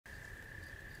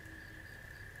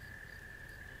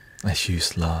I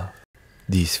choose love.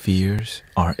 These fears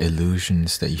are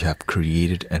illusions that you have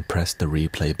created, and press the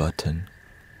replay button.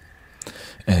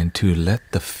 And to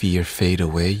let the fear fade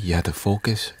away, you have to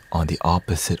focus on the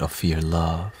opposite of fear: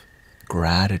 love,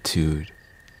 gratitude,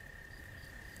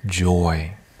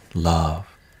 joy, love,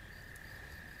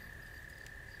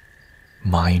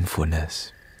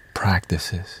 mindfulness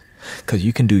practices. Because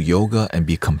you can do yoga and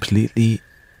be completely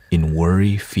in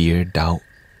worry, fear, doubt.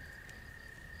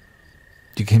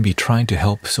 You can be trying to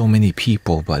help so many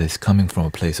people, but it's coming from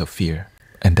a place of fear.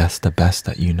 And that's the best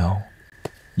that you know.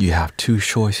 You have two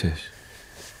choices: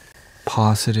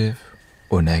 positive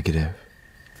or negative.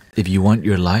 If you want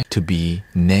your life to be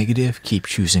negative, keep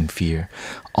choosing fear.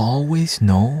 Always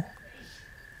know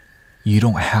you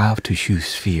don't have to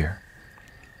choose fear.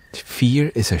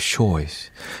 Fear is a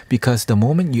choice, because the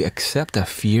moment you accept that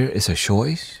fear is a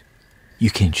choice,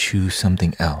 you can choose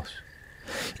something else.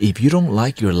 If you don't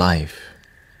like your life,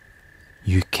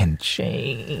 you can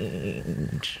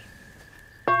change.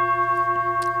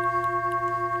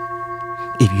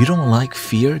 If you don't like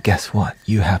fear, guess what?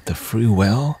 You have the free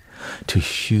will to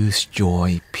choose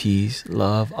joy, peace,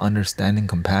 love, understanding,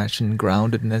 compassion,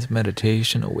 groundedness,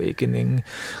 meditation, awakening,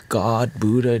 God,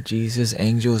 Buddha, Jesus,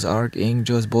 angels,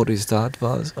 archangels,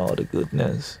 bodhisattvas, all the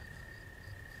goodness.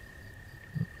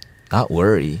 Not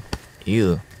worry.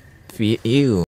 Fear.